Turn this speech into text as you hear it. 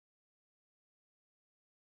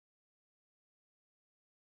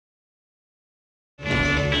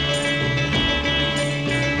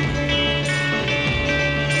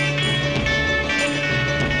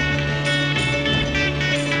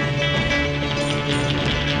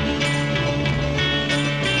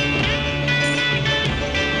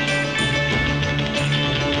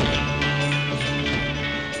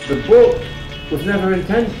The book was never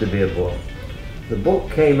intended to be a book. The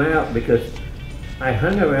book came out because I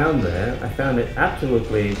hung around there. I found it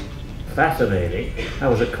absolutely fascinating. I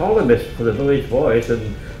was a columnist for the Village Voice,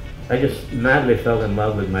 and I just madly fell in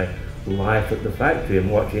love with my life at the factory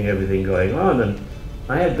and watching everything going on. And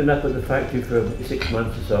I had been up at the factory for 6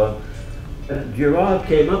 months or so. And Gerard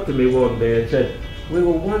came up to me one day and said, "We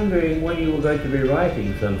were wondering when you were going to be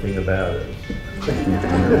writing something about us."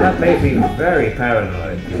 That made me very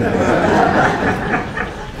paranoid. You know?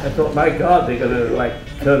 I thought, my God, they're going to like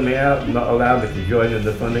turn me out and not allow me to join in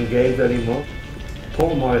the fun and games anymore.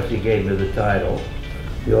 Paul Morrissey gave me the title,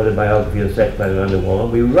 The Autobiography of Sex, Planet and Warhol.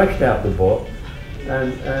 We rushed out the book,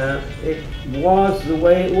 and it was the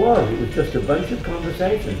way it was. It was just a bunch of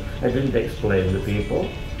conversations. I didn't explain the people.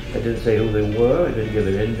 I didn't say who they were. I didn't give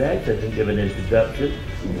an index. I didn't give an introduction.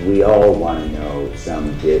 We all want to know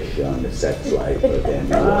some dish on the sex life of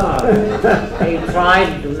Andy Warhol. He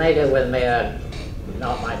tried to make it with me,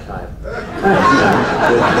 not my type.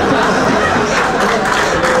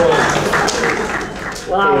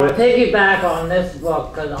 Well, I'll piggyback on this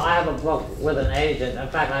book because I have a book with an agent. In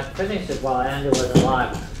fact, I finished it while Andy was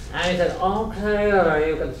alive. And he said, "Oh, Taylor,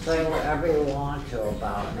 you can say whatever you want to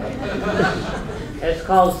about me." It's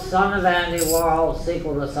called Son of Andy Warhol,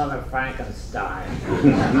 sequel to Son of Frankenstein.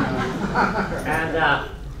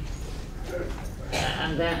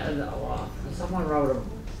 and then someone wrote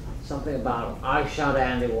something about, I shot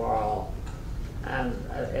Andy Warhol and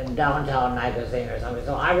in Downtown Magazine or something.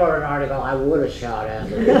 So I wrote an article, I would have shot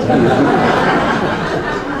Andy Warhol.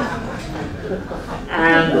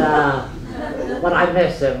 But I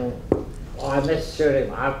miss him. Oh, I miss shooting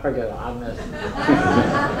him. I forget, I miss him.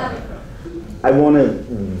 I want to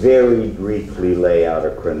very briefly lay out a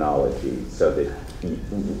chronology so that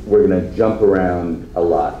we're going to jump around a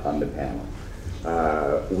lot on the panel.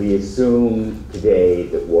 We assume today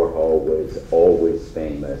that Warhol was always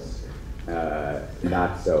famous.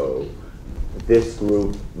 Not so. This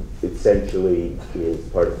group essentially is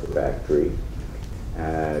part of the factory.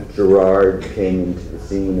 Gerard came into the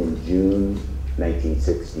scene in June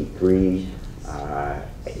 1963,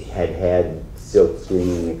 had silk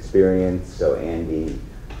screening experience, so Andy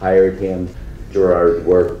hired him. Gerard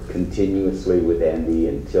worked continuously with Andy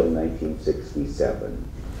until 1967.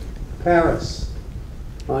 Paris,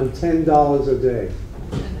 on $10 a day.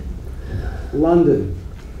 London,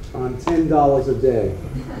 on $10 a day.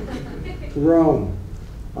 Rome,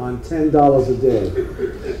 on $10 a day.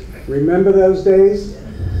 Remember those days?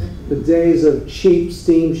 The days of cheap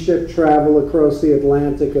steamship travel across the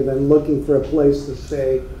Atlantic and then looking for a place to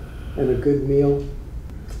stay and a good meal?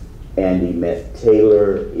 Andy met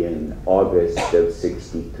Taylor in August of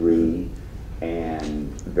 '63,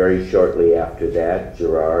 and very shortly after that,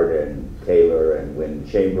 Gerard and Taylor and Wynne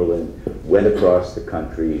Chamberlain went across the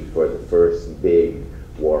country for the first big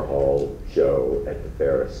Warhol show at the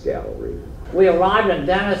Ferris Gallery. We arrived and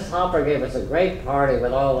Dennis Hopper gave us a great party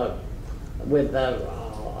with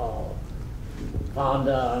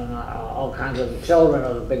Fonda and all kinds of children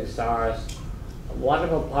of the big stars. A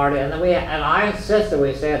wonderful party, and then I insisted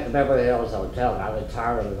we stay at the Beverly Hills Hotel. I was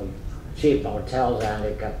tired of the cheap hotels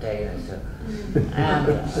Andy kept taking us to. And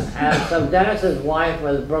so Dennis's wife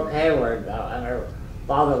was Brooke Hayward, and her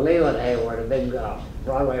father Leland Hayward, a big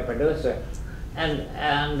Broadway producer. And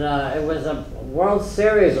it was a World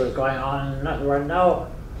Series was going on, and there were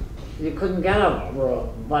you couldn't get a room,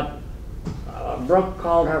 but Brooke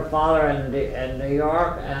called her father in New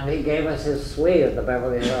York, and he gave us his suite at the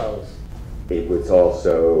Beverly Hills. It was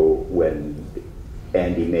also when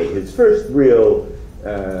Andy made his first real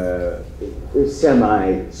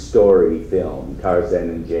semi-story film, Tarzan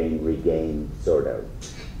and Jane Regained, sort of,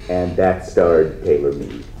 and that starred Taylor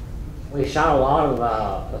Mead. We shot a lot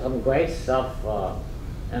of some great stuff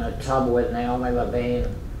in a tub with Naomi Levine.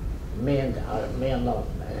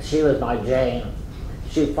 She was my Jane.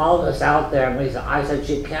 She followed us out there, and I said,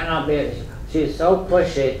 she cannot be, she's so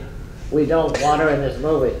pushy, we don't want her in this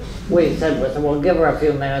movie. We said, we'll give her a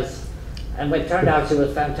few minutes, and it turned out she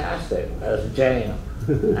was fantastic as Jane,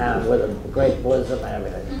 and with a great bosom and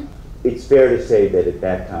everything. It's fair to say that at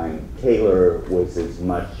that time, Taylor was as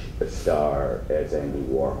much a star as Andy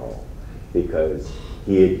Warhol, because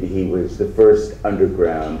he was the first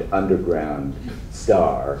underground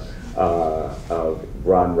star of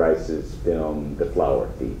Ron Rice's film, The Flower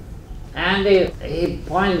Thief. Andy, he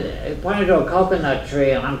pointed to a coconut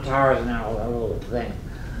tree, and I'm Tarzan now, a little thing.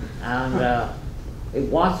 And he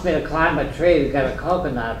wants me to climb a tree to get a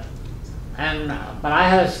coconut. But I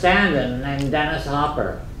had a stand-in named Dennis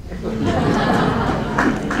Hopper. And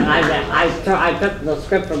I took the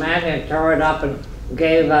script from Andy and tore it up and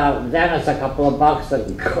gave Dennis a couple of bucks to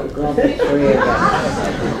go up the tree again.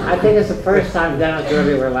 I think it's the first time Dennis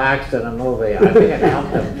really relaxed in a movie. I think it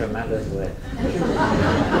helped him tremendously.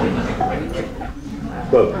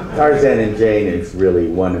 Well, Tarzan and Jane is really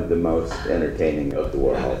one of the most entertaining of the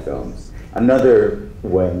Warhol films. Another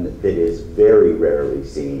one that is very rarely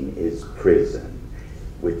seen is Prison,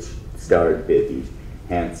 which starred Bibi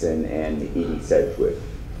Hansen and Edie Sedgwick.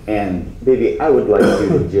 And Bibi, I would like you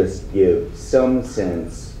to just give some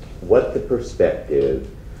sense what the perspective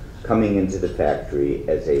coming into the factory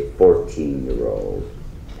as a 14-year-old.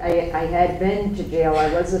 I had been to jail.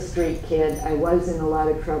 I was a street kid. I was in a lot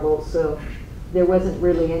of trouble, so there wasn't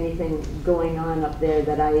really anything going on up there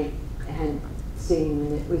that I had seen,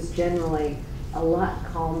 and it was generally a lot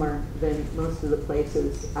calmer than most of the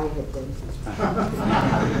places I had been.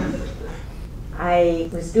 I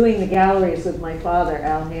was doing the galleries with my father,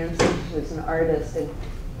 Al Hansen, who was an artist, and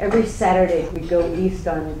every Saturday we'd go east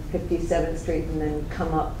on 57th Street and then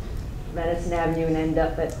come up Madison Avenue and end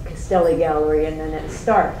up at Castelli Gallery and then at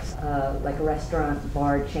Stark's, like a restaurant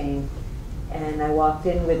bar chain. And I walked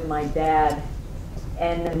in with my dad,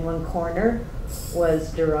 and in one corner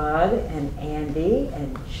was Gerard and Andy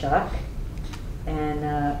and Chuck and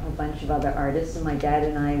a bunch of other artists, and my dad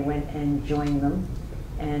and I went and joined them.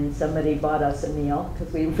 And somebody bought us a meal,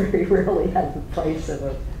 because we very rarely had the price of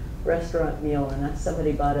a restaurant meal, and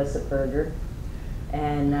somebody bought us a burger,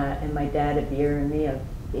 and my dad a beer and me a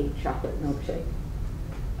big chocolate milkshake.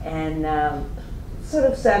 And sort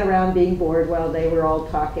of sat around being bored while they were all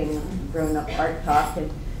talking grown-up art talk,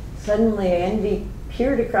 and suddenly Andy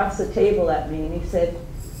peered across the table at me and he said,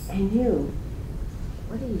 "And you,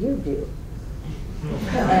 what do you do?"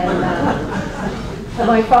 And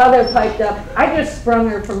my father piped up, "I just sprung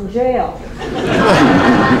her from jail."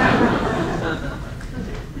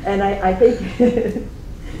 And I think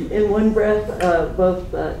in one breath,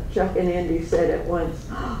 both Chuck and Andy said at once,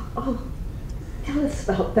 "Oh, tell us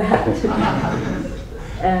about that."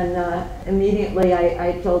 And immediately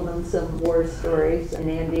I told them some war stories, and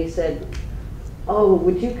Andy said, "Oh,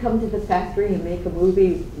 would you come to the factory and make a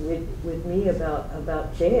movie with me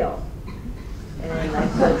about jail?" And I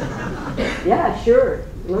said, "Yeah, sure,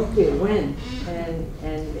 love to. When?"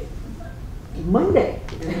 And Monday.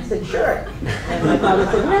 And I said, "Sure." And my father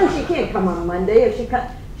said, "No, she can't come on Monday. If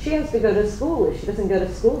she has to go to school. If she doesn't go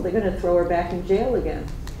to school, they're going to throw her back in jail again."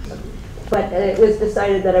 But it was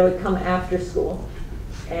decided that I would come after school.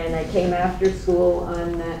 And I came after school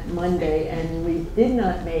on that Monday, and we did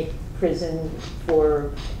not make Prison for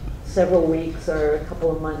several weeks or a couple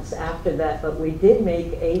of months after that, but we did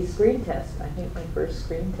make a screen test. I think my first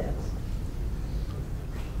screen test.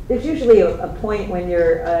 There's usually a point when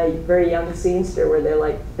you're a very young scenester where they're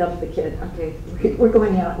like, "Dump the kid." Okay, we're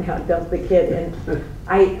going out now, dump the kid. And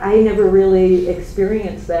I never really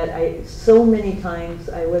experienced that. So many times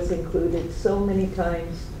I was included, so many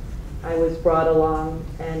times I was brought along,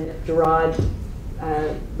 and Gerard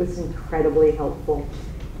was incredibly helpful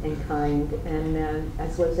and kind, and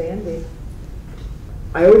as was Andy.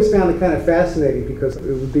 I always found it kind of fascinating because it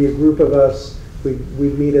would be a group of us,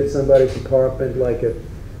 we'd meet at somebody's apartment like at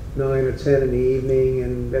 9 or 10 in the evening,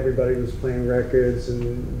 and everybody was playing records,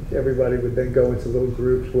 and everybody would then go into little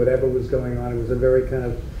groups, whatever was going on. It was a very kind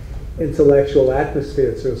of intellectual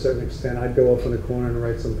atmosphere to a certain extent. I'd go off in a corner and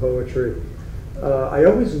write some poetry. I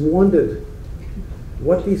always wondered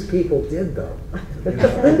what these people did, though. You know,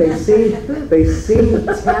 and they seemed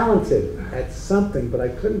talented at something, but I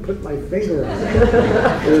couldn't put my finger on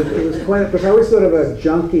it. It was quite, because I always thought of a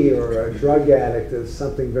junkie or a drug addict as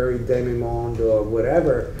something very demi-monde or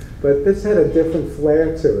whatever, but this had a different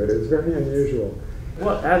flair to it. It was very unusual.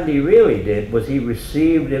 What Andy really did was he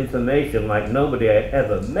received information like nobody I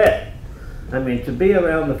ever met. I mean, to be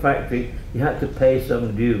around the factory, you had to pay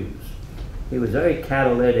some dues. He was very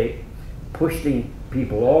catalytic, pushing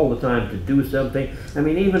people all the time to do something. I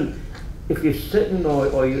mean, even if you're sitting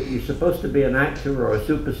or you're supposed to be an actor or a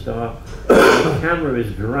superstar, the camera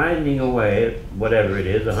is grinding away at whatever it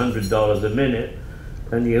is, $100 a minute,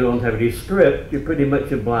 and you don't have any script, you're pretty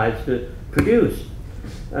much obliged to produce.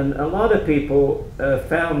 And a lot of people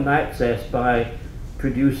found access by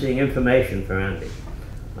producing information for Andy.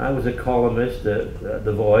 I was a columnist at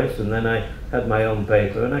The Voice, and then I had my own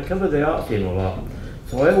paper, and I covered the art scene a lot.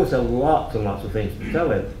 So I always had lots and lots of things to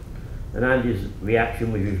tell him. And Andy's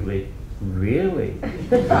reaction was usually, "Really?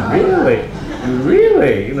 Really?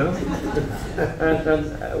 Really?" You know?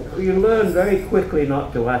 And you learn very quickly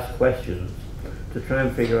not to ask questions, to try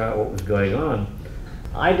and figure out what was going on.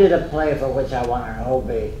 I did a play for which I won an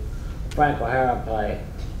Obie, Frank O'Hara play.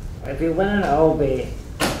 If you win an Obie,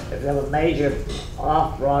 if you have a major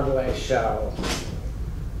off-Broadway show,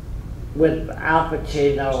 with Al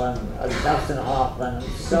Pacino and Dustin Hoffman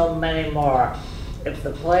and so many more. If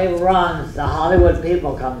the play runs, the Hollywood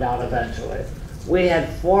people come down eventually. We had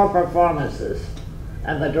 4 performances,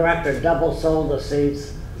 and the director double sold the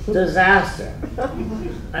seats. Disaster.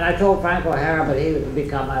 And I told Frank O'Hara, but he would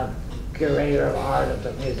become a curator of art at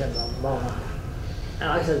the Museum of the Moment. And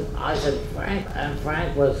I said, Frank, and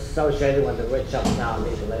Frank was associated with the rich uptown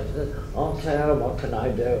people. He said, oh, Ted, what can I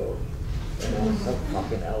do? You know, so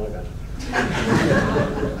fucking elegant.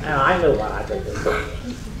 And I knew what I could do.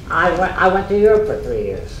 I went to Europe for 3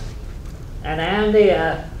 years. And Andy,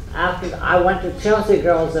 after I went to Chelsea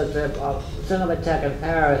Girls at the Cinematheque in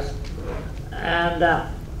Paris, and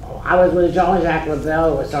I was with Jean-Jacques Lebel,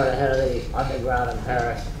 who was sort of head of the underground in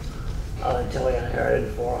Paris, until he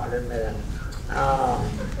inherited 400 million.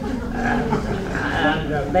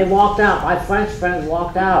 And they walked out. My French friends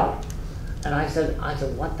walked out. And I said,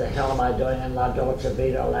 what the hell am I doing in La Dolce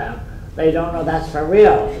Vita land? They don't know that's for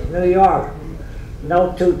real. New York.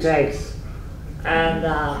 No 2 takes. And,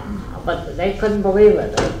 but they couldn't believe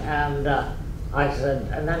it. And I said,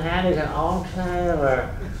 and then Andy said, oh, Taylor,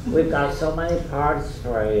 we've got so many parts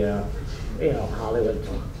for you, you know, Hollywood.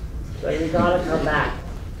 So you gotta come back.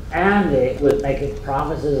 Andy was making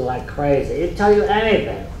promises like crazy. He'd tell you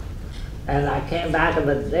anything. And I came back, and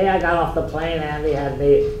the day I got off the plane, Andy had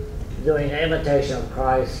me doing Imitation of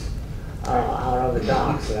Christ out on the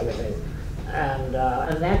docks and everything. And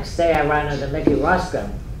the next day I ran into Mickey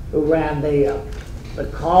Ruskin, who ran the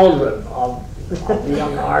cauldron of the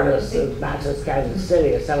young artists in Manchester, Kansas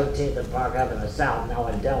City, at 17th and Park Avenue South, now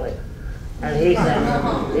in Delhi. And he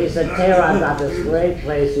said, Taylor, I've got this great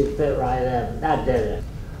place, you fit right in. That did it.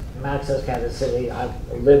 Manchester, Kansas City, I've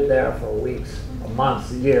lived there for weeks,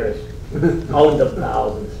 months, years, owned them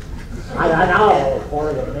thousands. I now owe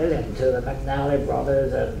 $250,000 to the McNally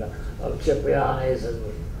brothers and Cipriani's, and,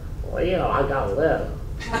 well, you know, I gotta live.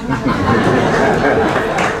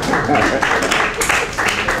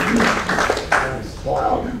 I'm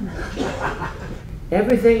spoiled.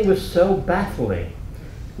 Everything was so baffling.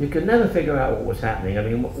 You could never figure out what was happening. I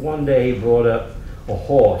mean, one day he brought up a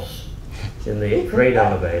horse in the freight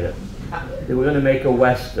elevator. They were going to make a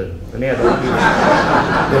Western, and they had all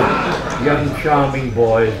these young, charming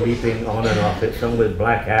boys leaping on and off it, some with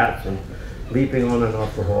black hats and leaping on and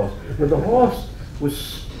off the horse. But the horse was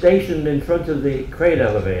stationed in front of the freight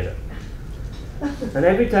elevator. And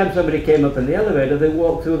every time somebody came up in the elevator, they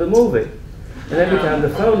walked through the movie. And every time the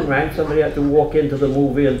phone rang, somebody had to walk into the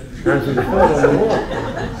movie and answer the phone on the walk.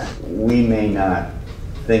 We may not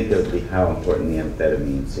think of how important the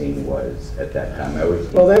amphetamine scene was at that time.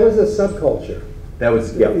 Well, that was a subculture. That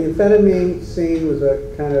was, yeah. The amphetamine scene was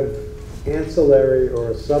a kind of ancillary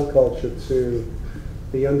or a subculture to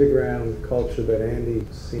the underground culture that Andy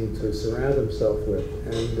seemed to surround himself with.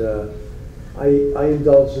 And I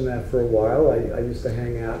indulged in that for a while. I used to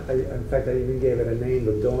hang out. In fact, I even gave it a name,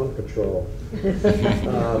 the Dawn Patrol,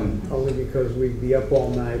 only because we'd be up all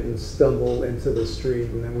night and stumble into the street,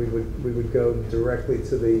 and then we would go directly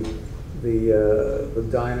to the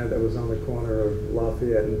diner that was on the corner of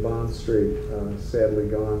Lafayette and Bond Street, sadly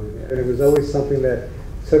gone. And it was always something that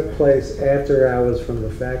took place after hours from the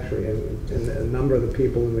factory, and a number of the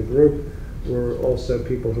people in the group were also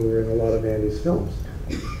people who were in a lot of Andy's films.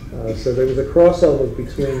 So there was a crossover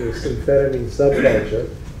between the amphetamine subculture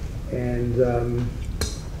and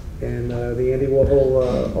the Andy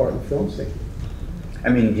Warhol art and film scene. I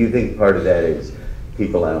mean, do you think part of that is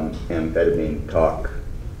people on amphetamine talk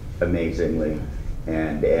amazingly,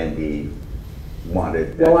 and Andy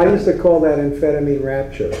wanted that? Well, I used to call that amphetamine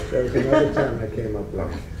rapture. That was another term I came up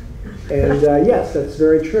with. And yes, that's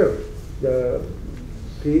very true. The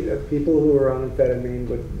people who were on amphetamine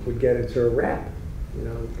would get into a rap, you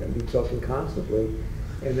know, and be talking constantly.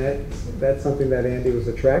 And that's something that Andy was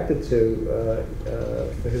attracted to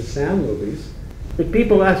for his sound movies. If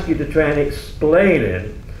people ask you to try and explain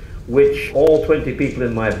it, which all 20 people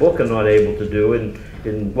in my book are not able to do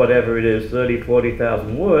in whatever it is, 30,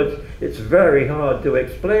 40,000 words, it's very hard to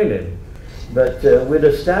explain it. But we'd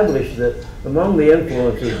established that among the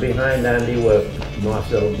influences behind Andy were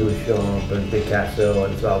Marcel Duchamp and Picasso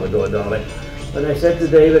and Salvador Dali. And I said to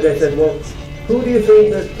David, I said, well, who do you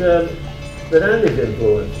think that Andy's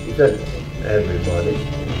influenced? He said, everybody.